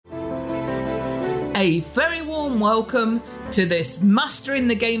A very warm welcome to this Mastering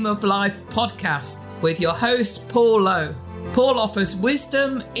the Game of Life podcast with your host, Paul Lowe. Paul offers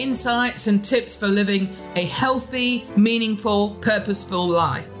wisdom, insights, and tips for living a healthy, meaningful, purposeful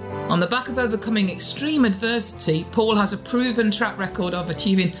life. On the back of overcoming extreme adversity, Paul has a proven track record of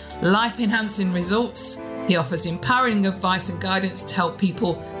achieving life-enhancing results. He offers empowering advice and guidance to help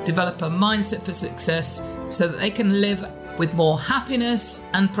people develop a mindset for success so that they can live with more happiness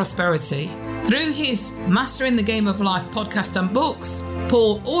and prosperity. Through his Mastering the Game of Life podcast and books,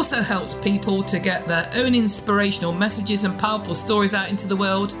 Paul also helps people to get their own inspirational messages and powerful stories out into the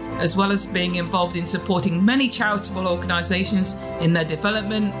world, as well as being involved in supporting many charitable organisations in their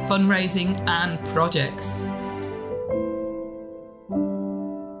development, fundraising and projects.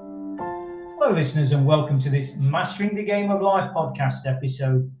 Hello listeners and welcome to this Mastering the Game of Life podcast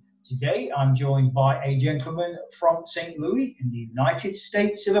episode. Today I'm joined by a gentleman from St. Louis in the United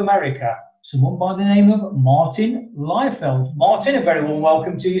States of America, someone by the name of Martin Liefeld. Martin, a very warm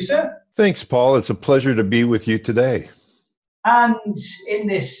welcome to you, sir. Thanks, Paul. It's a pleasure to be with you today. And in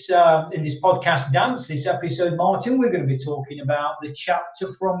this podcast dance, this episode, Martin, we're going to be talking about the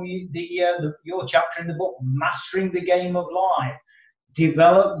chapter from your chapter in the book, Mastering the Game of Life.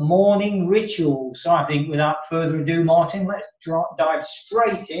 Develop morning rituals. So I think without further ado, Martin, let's dive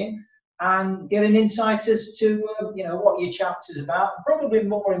straight in and get an insight as to what your chapter's about, and probably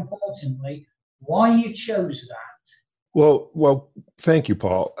more importantly, why you chose that. Well, thank you,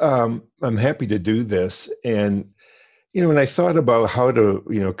 Paul. I'm happy to do this. And when I thought about how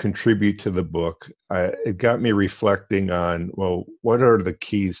to contribute to the book, it got me reflecting on, what are the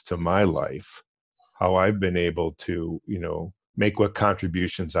keys to my life? How I've been able to make what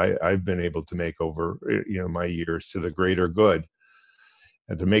contributions I've been able to make over my years to the greater good,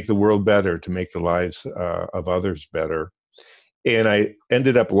 and to make the world better, to make the lives of others better. And I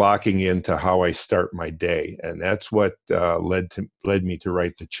ended up locking into how I start my day, and that's what led me to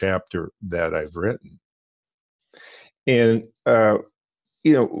write the chapter that I've written. And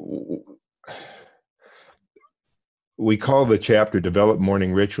we call the chapter "Develop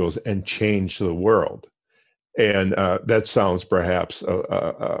Morning Rituals and Change the World." And that sounds perhaps,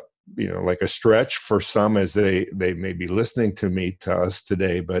 like a stretch for some as they may be listening to us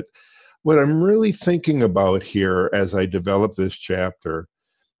today. But what I'm really thinking about here as I develop this chapter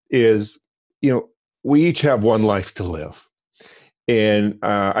is, we each have one life to live. And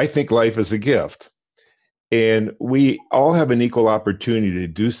I think life is a gift. And we all have an equal opportunity to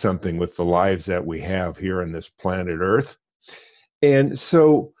do something with the lives that we have here on this planet Earth. And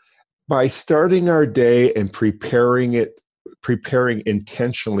so by starting our day and preparing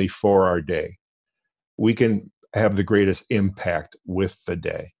intentionally for our day, we can have the greatest impact with the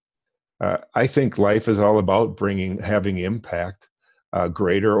day. I think life is all about having impact,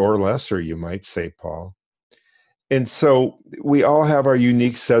 greater or lesser, you might say, Paul. And so we all have our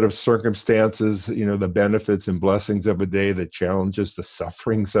unique set of circumstances, the benefits and blessings of a day, the challenges, the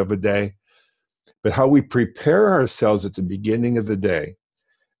sufferings of a day. But how we prepare ourselves at the beginning of the day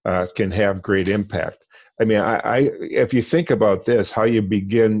can have great impact. I mean, if you think about this, how you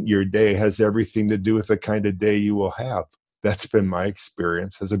begin your day has everything to do with the kind of day you will have. That's been my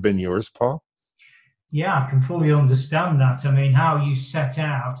experience. Has it been yours, Paul? Yeah, I can fully understand that. I mean, how you set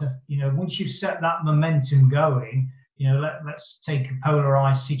out, once you've set that momentum going, let's take a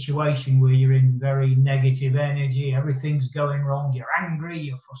polarized situation where you're in very negative energy, everything's going wrong, you're angry,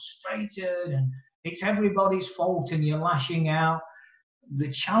 you're frustrated, and it's everybody's fault and you're lashing out.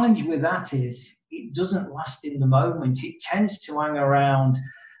 The challenge with that is it doesn't last in the moment. It tends to hang around,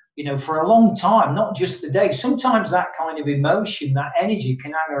 for a long time, not just the day. Sometimes that kind of emotion, that energy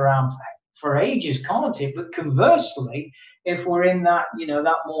can hang around for ages, can't it? But conversely, if we're in that,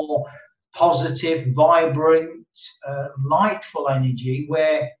 that more positive, vibrant, lightful energy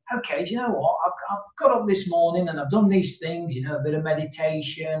where, okay, do you know what? I've got up this morning and I've done these things, a bit of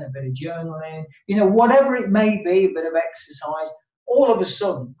meditation, a bit of journaling, whatever it may be, a bit of exercise. All of a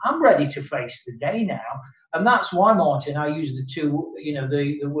sudden, I'm ready to face the day now. And that's why, Martin, I use the two,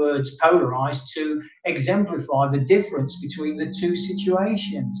 the words polarized to exemplify the difference between the two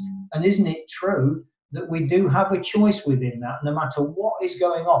situations. And isn't it true that we do have a choice within that, no matter what is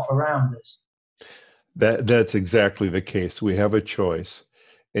going off around us? That's exactly the case. We have a choice.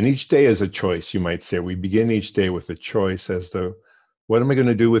 And each day is a choice, you might say. We begin each day with a choice as to, what am I going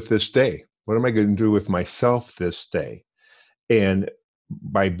to do with this day? What am I going to do with myself this day? And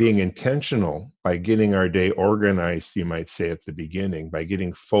by being intentional, by getting our day organized, you might say at the beginning, by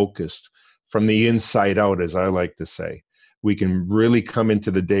getting focused from the inside out, as I like to say, we can really come into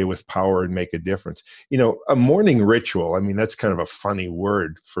the day with power and make a difference. A morning ritual, I mean, that's kind of a funny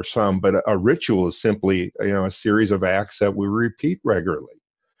word for some, but a ritual is simply, a series of acts that we repeat regularly.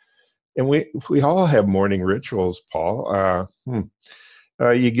 And we all have morning rituals, Paul.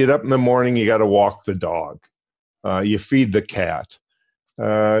 You get up in the morning, you got to walk the dog. You feed the cat.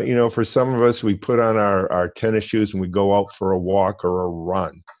 For some of us, we put on our tennis shoes and we go out for a walk or a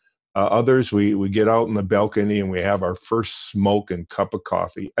run. Others, we get out in the balcony and we have our first smoke and cup of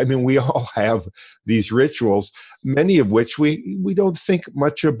coffee. I mean, we all have these rituals, many of which we don't think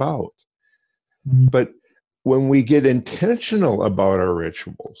much about. But when we get intentional about our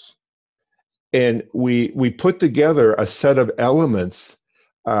rituals and we put together a set of elements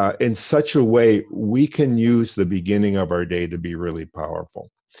in such a way, we can use the beginning of our day to be really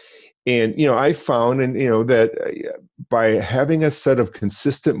powerful. And, I found, that by having a set of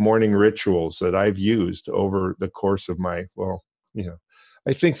consistent morning rituals that I've used over the course of my,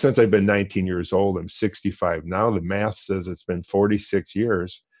 I think since I've been 19 years old, I'm 65 now, the math says it's been 46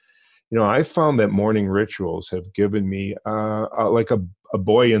 years. I found that morning rituals have given me like a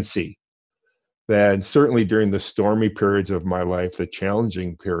buoyancy that certainly during the stormy periods of my life, the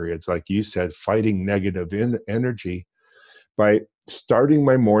challenging periods, like you said, fighting negative energy, by starting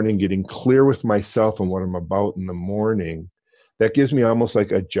my morning, getting clear with myself and what I'm about in the morning, that gives me almost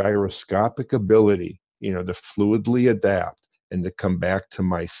like a gyroscopic ability, to fluidly adapt and to come back to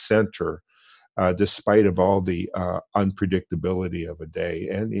my center, despite of all the unpredictability of a day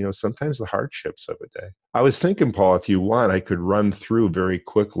and, sometimes the hardships of a day. I was thinking, Paul, if you want, I could run through very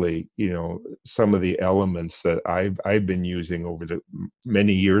quickly, some of the elements that I've been using over the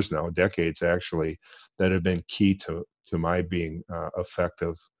many years now, decades actually, that have been key to my being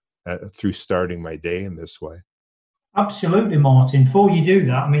effective through starting my day in this way. Absolutely, Martin. Before you do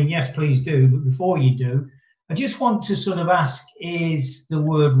that, I mean, yes, please do. But before you do, I just want to sort of ask, is the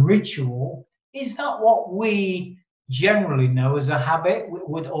word ritual, is that what we generally know as a habit?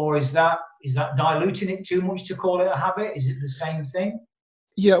 Or is that diluting it too much to call it a habit? Is it the same thing?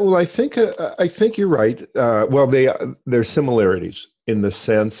 Yeah, well, I think you're right. Well, there's similarities in the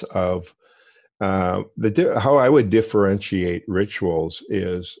sense of how I would differentiate rituals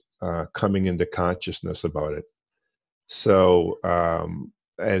is coming into consciousness about it. So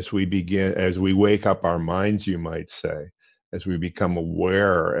as we wake up our minds, you might say, as we become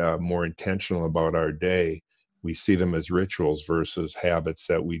aware, more intentional about our day, we see them as rituals versus habits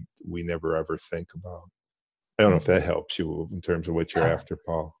that we never ever think about. I don't know if that helps you in terms of what you're after,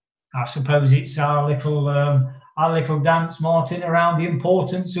 Paul. I suppose it's our little dance, Martin, around the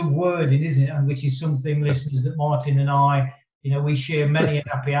importance of wording, isn't it? And which is something, listeners, that Martin and I, we share many a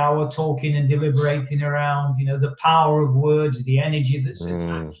happy hour talking and deliberating around, the power of words, the energy that's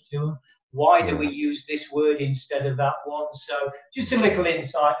attached to them. Why do we use this word instead of that one? So just a little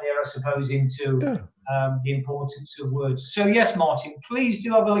insight there, I suppose, into the importance of words. So yes, Martin, please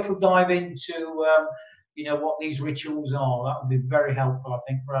do have a little dive into, what these rituals are. That would be very helpful, I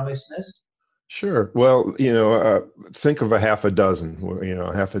think, for our listeners. Sure. Well, think of a half a dozen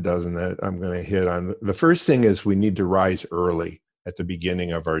that I'm going to hit on. The first thing is we need to rise early at the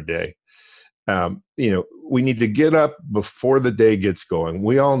beginning of our day. We need to get up before the day gets going.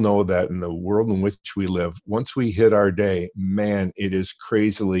 We all know that in the world in which we live, once we hit our day, man, it is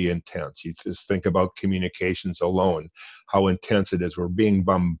crazily intense. You just think about communications alone, how intense it is. We're being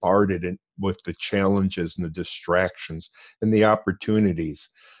bombarded with the challenges and the distractions and the opportunities,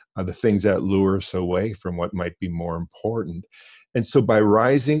 the things that lure us away from what might be more important. And so by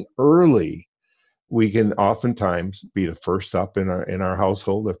rising early, we can oftentimes be the first up in our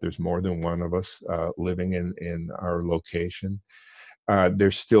household if there's more than one of us living in our location.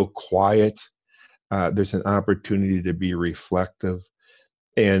 There's still quiet. There's an opportunity to be reflective.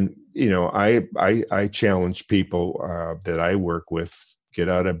 And, I challenge people that I work with, get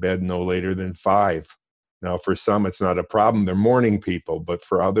out of bed no later than 5. Now, for some, it's not a problem. They're morning people. But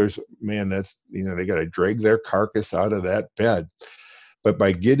for others, man, that's, they got to drag their carcass out of that bed. But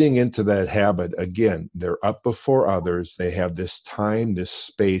by getting into that habit, again, they're up before others. They have this time, this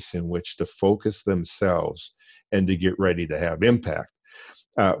space in which to focus themselves and to get ready to have impact.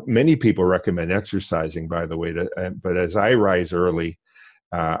 Many people recommend exercising, by the way, but as I rise early,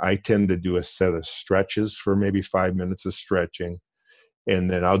 I tend to do a set of stretches for maybe 5 minutes of stretching, and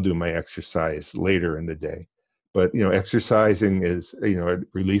then I'll do my exercise later in the day. But, exercising is, it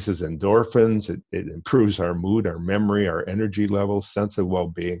releases endorphins. It improves our mood, our memory, our energy levels, sense of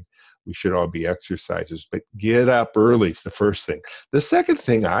well-being. We should all be exercisers, but get up early is the first thing. The second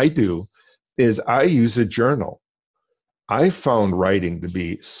thing I do is I use a journal. I found writing to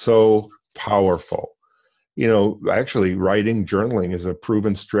be so powerful. Actually writing, journaling is a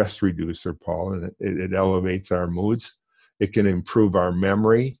proven stress reducer, Paul, and it elevates our moods. It can improve our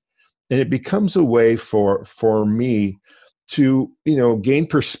memory, and it becomes a way for me to, gain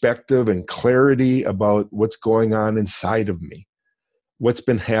perspective and clarity about what's going on inside of me, what's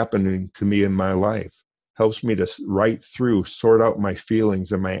been happening to me in my life. Helps me to write through, sort out my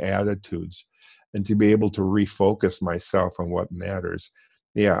feelings and my attitudes, and to be able to refocus myself on what matters.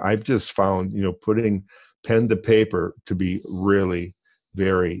 Yeah, I've just found, putting pen to paper to be really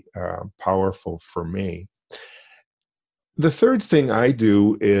very powerful for me. The third thing I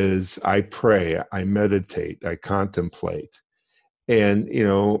do is I pray, I meditate, I contemplate. And,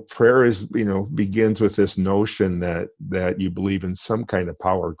 prayer is, begins with this notion that you believe in some kind of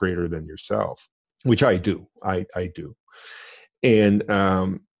power greater than yourself, which I do. I do. And,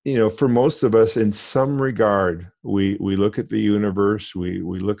 for most of us, in some regard, we look at the universe, we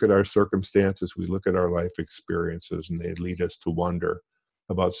look at our circumstances, we look at our life experiences, and they lead us to wonder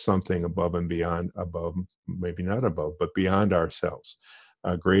about something above and beyond, maybe not above, but beyond ourselves,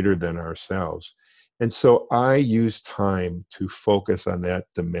 greater than ourselves. And so I use time to focus on that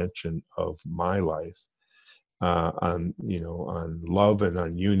dimension of my life, on love and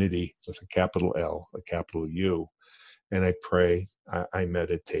on unity with a capital L, a capital U. And I pray, I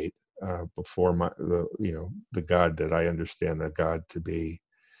meditate before the God that I understand the God to be.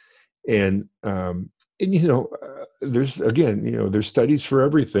 And there's studies for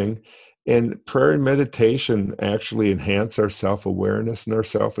everything, and prayer and meditation actually enhance our self-awareness and our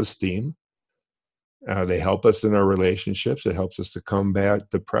self-esteem. They help us in our relationships. It helps us to combat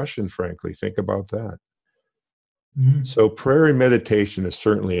depression, frankly. Think about that. Mm-hmm. So prayer and meditation is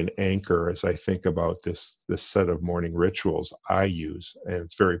certainly an anchor as I think about this set of morning rituals I use, and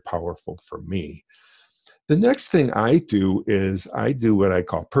it's very powerful for me. The next thing I do is I do what I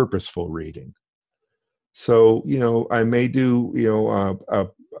call purposeful reading. So, I may do,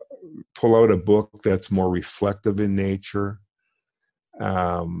 pull out a book that's more reflective in nature.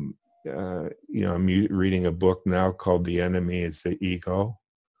 I'm reading a book now called The Enemy is the Ego,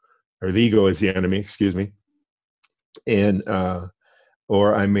 or The Ego is the Enemy, excuse me. And,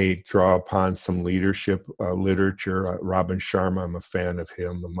 or I may draw upon some leadership literature. Robin Sharma, I'm a fan of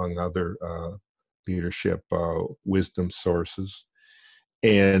him, among other leadership wisdom sources.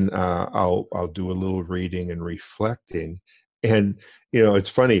 And I'll do a little reading and reflecting. And, it's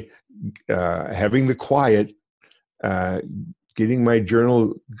funny, having the quiet, getting my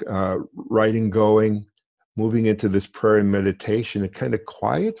journal writing going, moving into this prayer and meditation, it kind of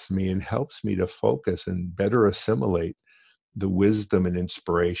quiets me and helps me to focus and better assimilate the wisdom and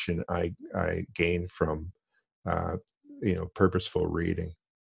inspiration I gain from, purposeful reading.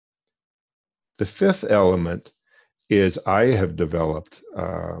 The fifth element is I have developed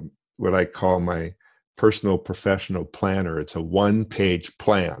what I call my personal professional planner. It's a one-page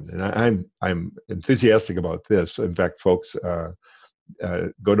plan, and I'm enthusiastic about this. In fact, folks, go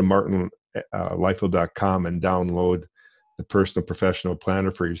to martinleifel.com and download the personal professional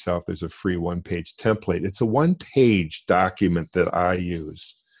planner for yourself. There's a free one-page template. It's a one-page document that I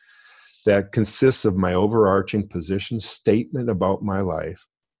use that consists of my overarching position statement about my life.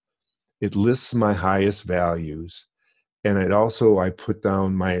 It lists my highest values. And I put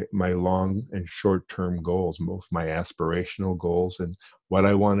down my long and short-term goals, both my aspirational goals and what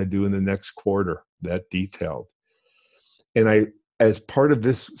I want to do in the next quarter, that detailed. And as part of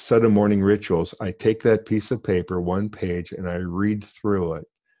this set of morning rituals, I take that piece of paper, one page, and I read through it.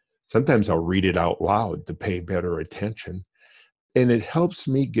 Sometimes I'll read it out loud to pay better attention. And it helps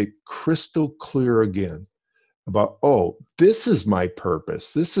me get crystal clear again about, this is my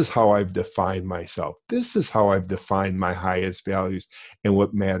purpose. This is how I've defined myself. This is how I've defined my highest values and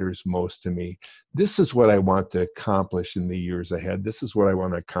what matters most to me. This is what I want to accomplish in the years ahead. This is what I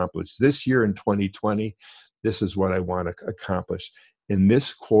want to accomplish this year in 2020. This is what I want to accomplish in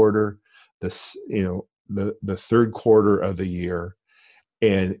this quarter, the third quarter of the year.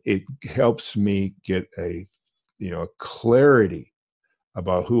 And it helps me get a clarity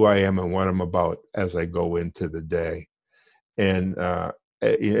about who I am and what I'm about as I go into the day. And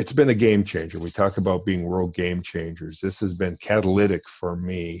it's been a game changer. We talk about being world game changers. This has been catalytic for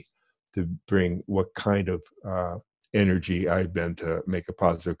me to bring what kind of energy I've been to make a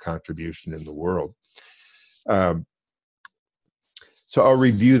positive contribution in the world. So I'll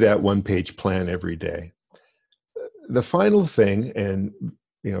review that one-page plan every day. The final thing, and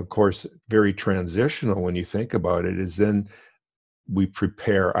of course, very transitional when you think about it, is then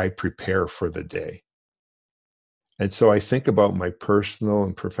I prepare for the day. And so I think about my personal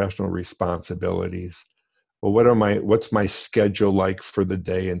and professional responsibilities. well, what's my schedule like for the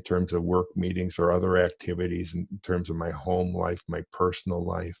day in terms of work meetings or other activities, in terms of my home life, my personal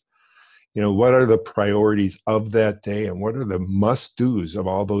life? What are the priorities of that day, and what are the must-dos of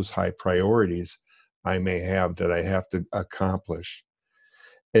all those high priorities I may have that I have to accomplish?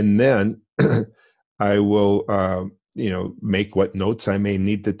 And then I will, make what notes I may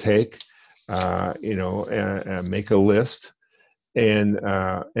need to take, and make a list, and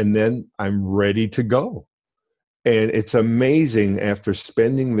then I'm ready to go. And it's amazing, after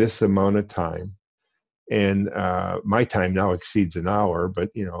spending this amount of time, and my time now exceeds an hour, but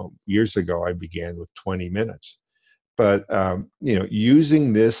years ago I began with 20 minutes. But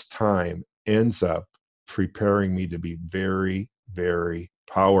using this time ends up preparing me to be very, very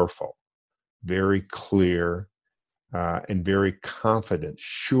powerful, very clear, and very confident,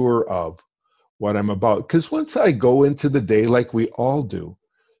 sure of what I'm about. Because once I go into the day, like we all do,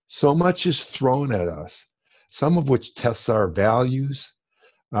 so much is thrown at us, some of which tests our values,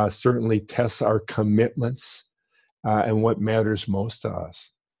 certainly tests our commitments, and what matters most to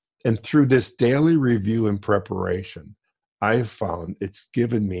us. And through this daily review and preparation, I've found it's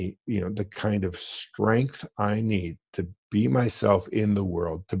given me, the kind of strength I need to be myself in the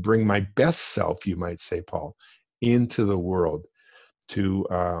world, to bring my best self, you might say, Paul, into the world, to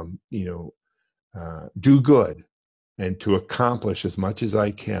do good and to accomplish as much as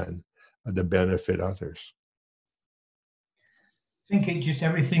I can to benefit others. I think it just,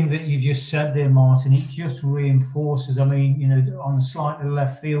 everything that you just said there, Martin, it just reinforces, on a slightly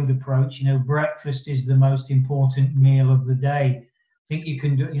left field approach, breakfast is the most important meal of the day. I think you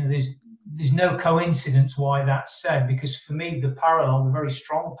can do, there's no coincidence why that's said, because for me, the very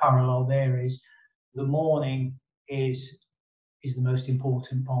strong parallel there is the morning is the most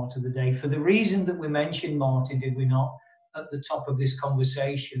important part of the day. For the reason that we mentioned, Martin, did we not, at the top of this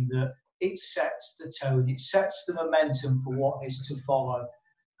conversation, that it sets the tone, it sets the momentum for what is to follow.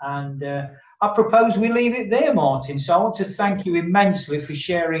 And I propose we leave it there, Martin. So I want to thank you immensely for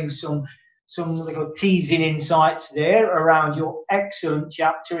sharing some little teasing insights there around your excellent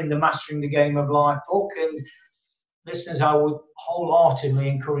chapter in the Mastering the Game of Life book. And listeners, I would wholeheartedly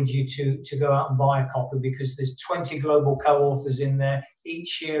encourage you to go out and buy a copy, because there's 20 global co-authors in there, each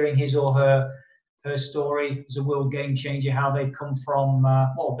sharing his or her story as a world game changer, how they've come from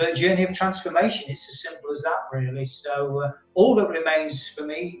their journey of transformation. It's as simple as that, really. So all that remains for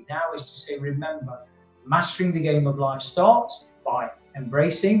me now is to say, remember, mastering the game of life starts by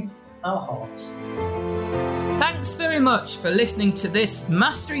embracing our hearts. Thanks very much for listening to this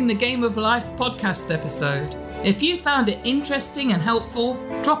Mastering the Game of Life podcast episode. If you found it interesting and helpful,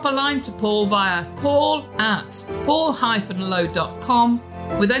 drop a line to Paul via paul@paul-low.com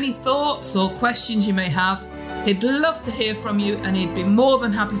with any thoughts or questions you may have. He'd love to hear from you, and he'd be more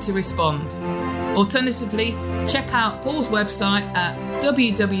than happy to respond. Alternatively, check out Paul's website at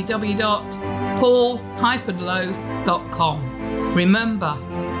www.paul-low.com. Remember,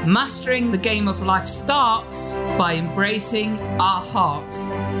 mastering the game of life starts by embracing our hearts.